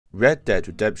Red Dead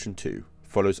Redemption 2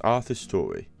 follows Arthur's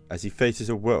story as he faces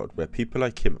a world where people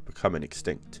like him are becoming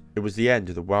extinct. It was the end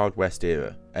of the Wild West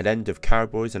era, an end of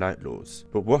cowboys and outlaws.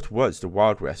 But what was the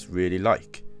Wild West really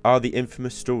like? Are the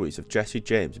infamous stories of Jesse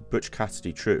James and Butch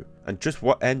Cassidy true? And just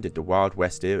what ended the Wild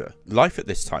West era? Life at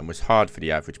this time was hard for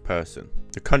the average person.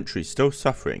 The country, still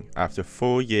suffering after a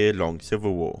 4-year-long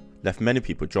civil war, left many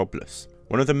people jobless.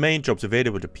 One of the main jobs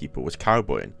available to people was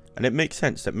cowboying, and it makes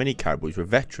sense that many cowboys were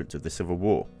veterans of the Civil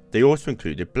War. They also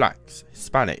included blacks,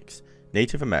 Hispanics,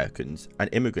 Native Americans, and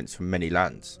immigrants from many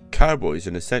lands. Cowboys are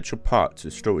an essential part to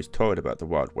the stories told about the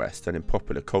Wild West and in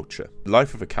popular culture. The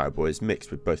life of a cowboy is mixed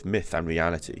with both myth and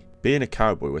reality. Being a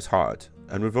cowboy was hard,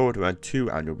 and revolved around 2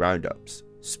 annual roundups,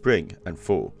 spring and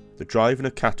fall. The driving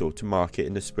of cattle to market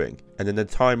in the spring, and then the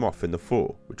time off in the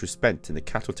fall, which was spent in the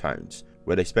cattle towns,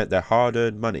 where they spent their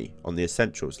hard-earned money on the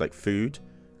essentials like food,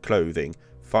 clothing,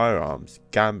 firearms,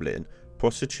 gambling,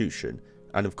 prostitution,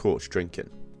 and of course drinking.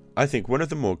 I think one of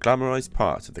the more glamorized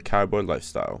parts of the cowboy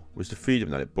lifestyle was the freedom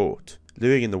that it brought,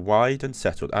 living in the wide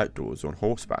unsettled outdoors on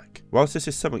horseback. Whilst this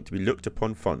is something to be looked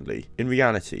upon fondly, in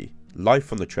reality,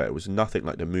 life on the trail was nothing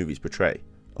like the movies portray.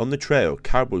 On the trail,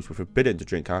 cowboys were forbidden to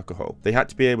drink alcohol. They had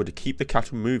to be able to keep the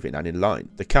cattle moving and in line.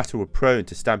 The cattle were prone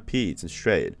to stampedes and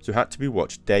straying, so had to be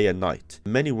watched day and night.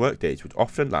 Many workdays would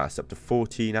often last up to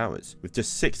 14 hours, with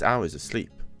just 6 hours of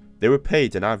sleep. They were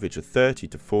paid an average of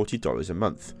 $30 to $40 a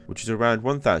month, which is around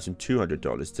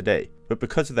 $1,200 today. But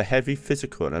because of the heavy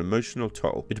physical and emotional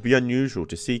toll, it would be unusual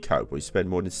to see cowboys spend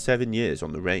more than 7 years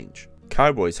on the range.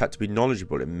 Cowboys had to be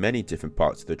knowledgeable in many different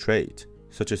parts of the trade,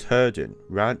 such as herding,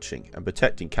 ranching, and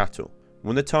protecting cattle.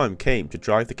 When the time came to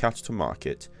drive the cattle to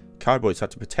market, cowboys had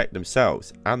to protect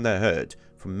themselves and their herd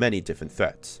from many different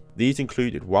threats. These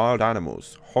included wild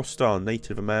animals, hostile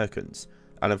Native Americans,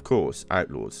 and of course,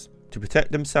 outlaws. To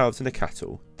protect themselves and the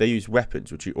cattle, they used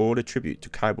weapons which we all attribute to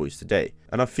cowboys today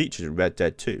and are featured in Red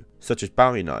Dead 2, such as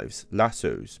bowie knives,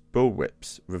 lassos,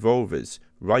 bullwhips, revolvers,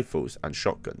 rifles, and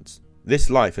shotguns. This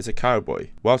life as a cowboy,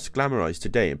 whilst glamorized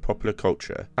today in popular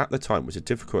culture, at the time was a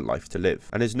difficult life to live,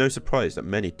 and it is no surprise that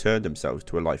many turned themselves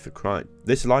to a life of crime.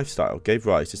 This lifestyle gave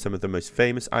rise to some of the most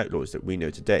famous outlaws that we know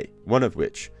today, one of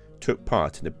which took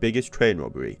part in the biggest train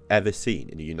robbery ever seen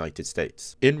in the United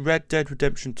States. In Red Dead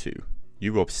Redemption 2,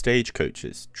 you rob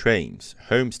stagecoaches, trains,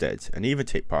 homesteads, and even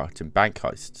take part in bank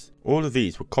heists. All of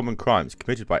these were common crimes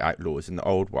committed by outlaws in the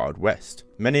old Wild West.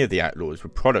 Many of the outlaws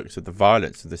were products of the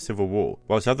violence of the Civil War,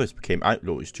 whilst others became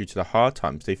outlaws due to the hard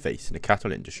times they faced in the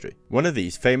cattle industry. One of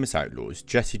these famous outlaws,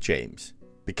 Jesse James,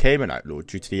 became an outlaw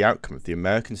due to the outcome of the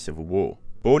American Civil War.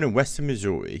 Born in western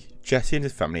Missouri, Jesse and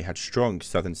his family had strong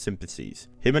southern sympathies.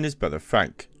 Him and his brother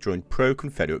Frank joined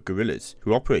pro-Confederate guerrillas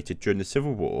who operated during the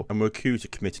Civil War and were accused of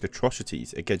committing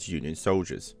atrocities against Union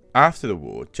soldiers. After the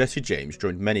war, Jesse James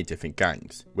joined many different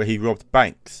gangs, where he robbed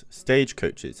banks,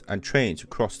 stagecoaches, and trains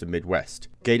across the Midwest,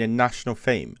 gaining national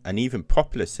fame and even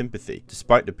popular sympathy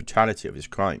despite the brutality of his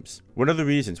crimes. One of the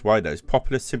reasons why there was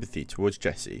popular sympathy towards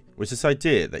Jesse was this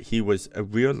idea that he was a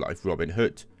real-life Robin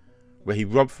Hood, where he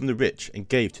robbed from the rich and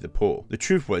gave to the poor. The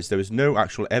truth was there was no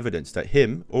actual evidence that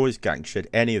him or his gang shared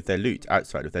any of their loot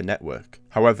outside of their network.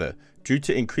 However, due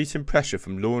to increasing pressure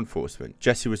from law enforcement,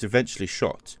 Jesse was eventually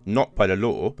shot, not by the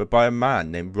law, but by a man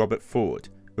named Robert Ford,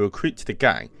 who recruited to the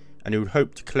gang and who would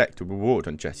hope to collect a reward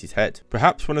on Jesse's head.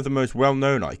 Perhaps one of the most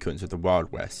well-known icons of the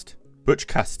Wild West, Butch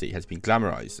Cassidy has been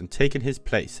glamorized and taken his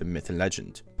place in myth and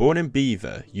legend. Born in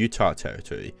Beaver, Utah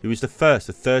Territory, he was the first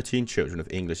of 13 children of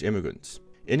English immigrants.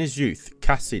 In his youth,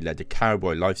 Cassidy led a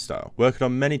cowboy lifestyle, working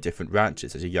on many different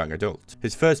ranches as a young adult.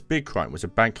 His first big crime was a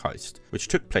bank heist, which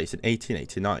took place in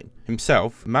 1889.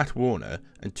 Himself, Matt Warner,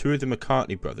 and 2 of the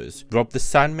McCartney brothers robbed the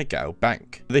San Miguel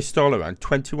Bank. They stole around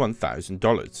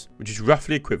 $21,000, which is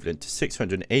roughly equivalent to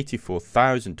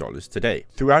 $684,000 today.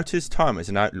 Throughout his time as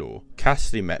an outlaw,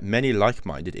 Cassidy met many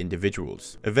like-minded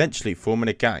individuals, eventually forming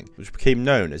a gang which became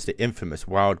known as the infamous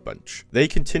Wild Bunch. They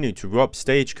continued to rob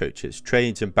stagecoaches,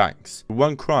 trains, and banks.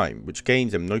 One crime which gained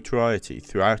them notoriety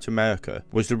throughout America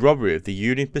was the robbery of the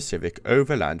Union Pacific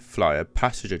Overland Flyer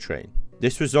passenger train.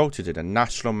 This resulted in a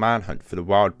national manhunt for the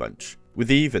Wild Bunch,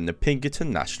 with even the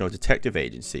Pinkerton National Detective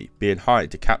Agency being hired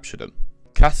to capture them.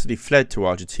 Cassidy fled to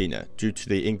Argentina due to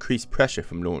the increased pressure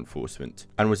from law enforcement,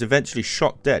 and was eventually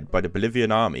shot dead by the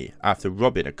Bolivian army after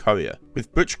robbing a courier,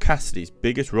 with Butch Cassidy's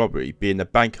biggest robbery being the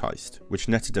bank heist, which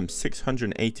netted him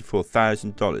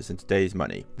 $684,000 in today's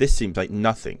money. This seems like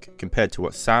nothing compared to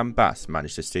what Sam Bass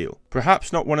managed to steal.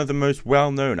 Perhaps not one of the most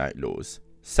well-known outlaws,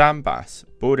 Sam Bass,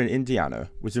 born in Indiana,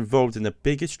 was involved in the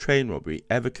biggest train robbery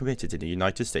ever committed in the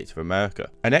United States of America.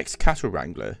 An ex-cattle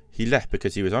wrangler, he left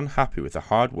because he was unhappy with the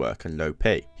hard work and low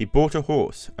pay. He bought a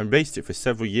horse and raced it for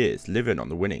several years, living on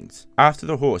the winnings. After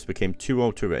the horse became too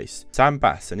old to race, Sam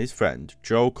Bass and his friend,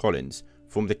 Joel Collins,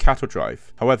 formed the cattle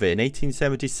drive. However, in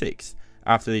 1876,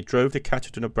 after they drove the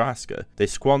cattle to Nebraska, they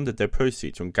squandered their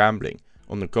proceeds on gambling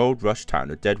on the gold rush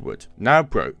town of Deadwood. Now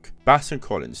broke, Bass and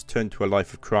Collins turned to a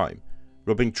life of crime,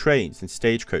 robbing trains and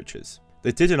stagecoaches.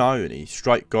 They did, in irony,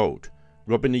 strike gold,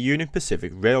 robbing the Union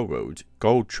Pacific Railroad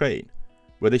gold train,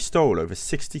 where they stole over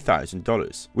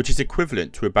 $60,000, which is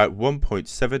equivalent to about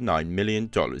 $1.79 million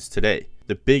today,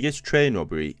 the biggest train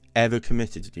robbery ever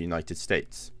committed in the United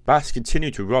States. Bass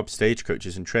continued to rob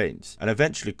stagecoaches and trains, and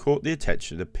eventually caught the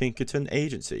attention of the Pinkerton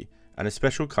Agency and a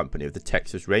special company of the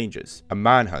Texas Rangers. A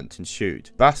manhunt ensued.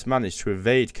 Bass managed to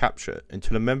evade capture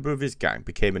until a member of his gang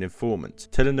became an informant,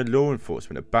 telling the law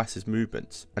enforcement of Bass's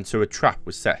movements, and so a trap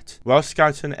was set. While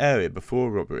scouting an area before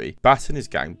a robbery, Bass and his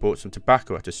gang bought some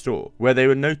tobacco at a store, where they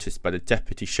were noticed by the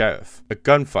deputy sheriff. A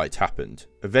gunfight happened,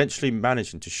 eventually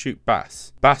managing to shoot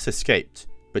Bass. Bass escaped,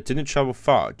 but didn't travel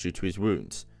far due to his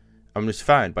wounds, and was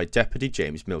found by Deputy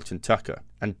James Milton Tucker,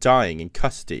 and dying in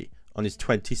custody on his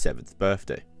 27th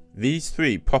birthday. These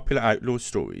three popular outlaw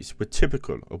stories were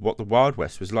typical of what the Wild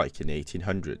West was like in the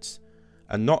 1800s,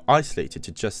 and not isolated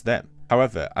to just them.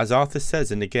 However, as Arthur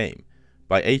says in the game,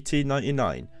 by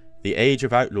 1899, the age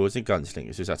of outlaws and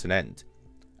gunslingers was at an end,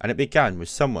 and it began with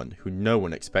someone who no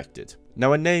one expected.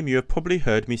 Now, a name you have probably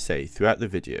heard me say throughout the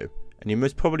video, and you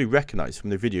most probably recognise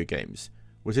from the video games,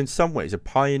 was in some ways a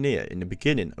pioneer in the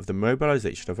beginning of the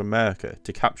mobilization of America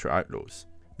to capture outlaws.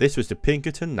 This was the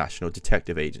Pinkerton National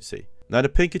Detective Agency. Now, the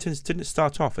Pinkertons didn't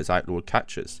start off as outlaw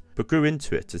catchers, but grew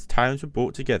into it as towns were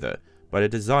brought together by the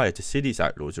desire to see these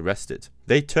outlaws arrested.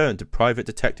 They turned to private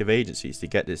detective agencies to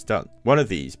get this done, one of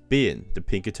these being the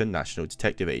Pinkerton National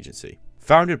Detective Agency.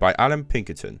 Founded by Alan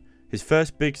Pinkerton, his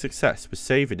first big success was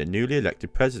saving the newly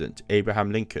elected president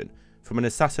Abraham Lincoln from an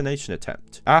assassination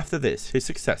attempt. After this, his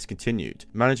success continued,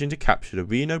 managing to capture the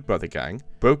Reno Brother Gang,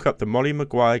 broke up the Molly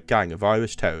Maguire gang of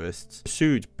Irish terrorists,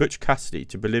 pursued Butch Cassidy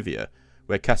to Bolivia,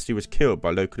 where Cassidy was killed by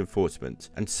local enforcement,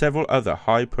 and several other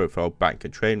high-profile bank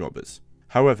and train robbers.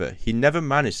 However, he never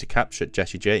managed to capture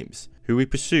Jesse James, who he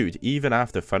pursued even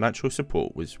after financial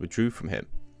support was withdrew from him.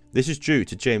 This is due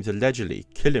to James allegedly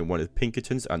killing one of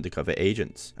Pinkerton's undercover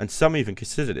agents, and some even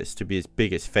consider this to be his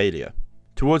biggest failure.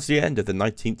 Towards the end of the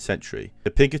 19th century,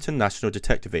 the Pinkerton National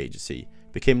Detective Agency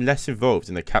became less involved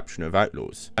in the capturing of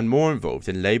outlaws, and more involved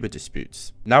in labour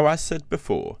disputes. Now, as said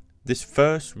before, this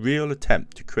first real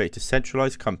attempt to create a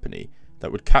centralised company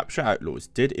that would capture outlaws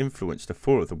did influence the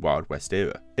fall of the Wild West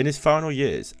era. In his final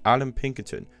years, Alan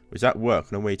Pinkerton was at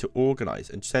work on a way to organise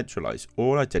and centralise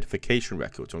all identification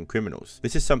records on criminals.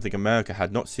 This is something America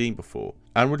had not seen before,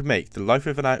 and would make the life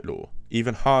of an outlaw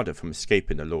even harder from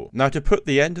escaping the law. Now, to put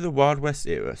the end of the Wild West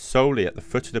era solely at the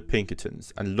foot of the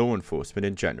Pinkertons and law enforcement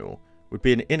in general would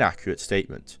be an inaccurate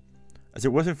statement, as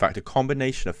it was in fact a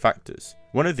combination of factors.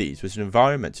 One of these was an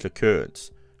environmental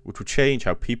occurrence which would change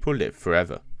how people live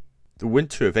forever. The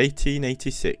winter of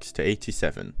 1886 to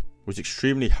 87 was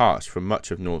extremely harsh for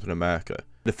much of northern America.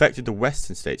 It affected the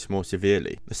western states more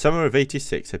severely. The summer of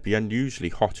 86 had been unusually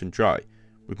hot and dry,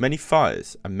 with many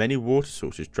fires and many water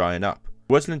sources drying up.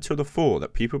 It wasn't until the fall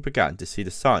that people began to see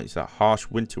the signs that harsh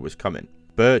winter was coming.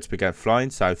 Birds began flying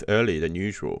south earlier than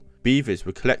usual, beavers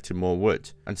were collecting more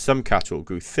wood, and some cattle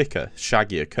grew thicker,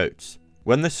 shaggier coats.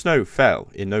 When the snow fell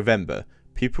in November,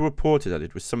 people reported that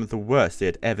it was some of the worst they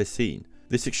had ever seen.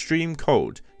 This extreme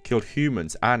cold killed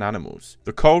humans and animals.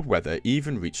 The cold weather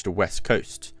even reached the west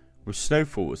coast, with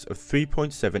snowfalls of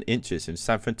 3.7 inches in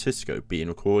San Francisco being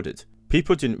recorded.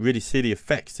 People didn't really see the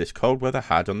effects this cold weather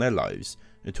had on their lives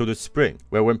until the spring,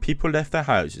 where when people left their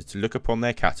houses to look upon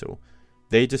their cattle,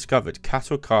 they discovered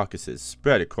cattle carcasses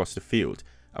spread across the field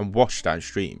and washed down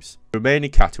streams. The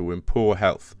remaining cattle were in poor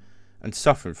health and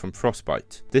suffering from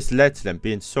frostbite. This led to them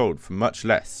being sold for much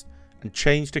less and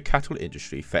changed the cattle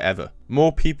industry forever.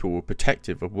 More people were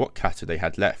protective of what cattle they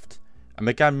had left and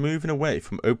began moving away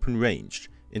from open range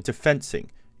into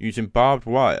fencing using barbed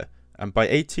wire, and by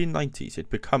 1890s it had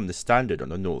become the standard on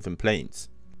the northern plains.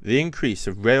 The increase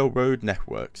of railroad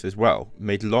networks as well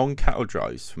made long cattle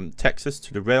drives from Texas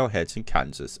to the railheads in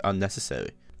Kansas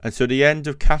unnecessary, and so the end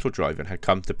of cattle driving had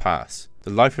come to pass. The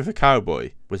life of a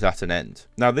cowboy was at an end.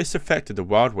 Now, this affected the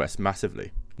Wild West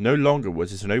massively. No longer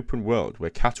was it an open world where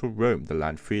cattle roamed the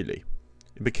land freely.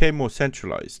 It became more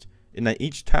centralised, in that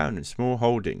each town and small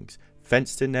holdings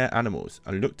fenced in their animals,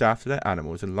 and looked after their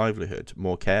animals and livelihood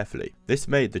more carefully. This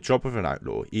made the job of an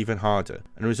outlaw even harder,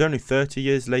 and it was only 30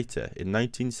 years later, in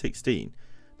 1916,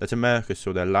 that America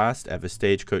saw their last ever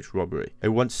stagecoach robbery, a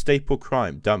once staple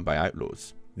crime done by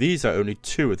outlaws. These are only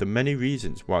two of the many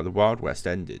reasons why the Wild West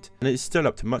ended, and it is still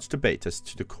up to much debate as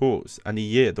to the cause and the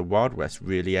year the Wild West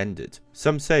really ended.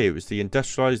 Some say it was the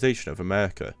industrialization of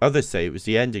America, others say it was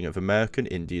the ending of American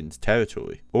Indians'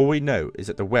 territory. All we know is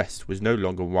that the West was no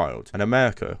longer wild, and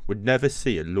America would never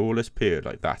see a lawless period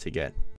like that again.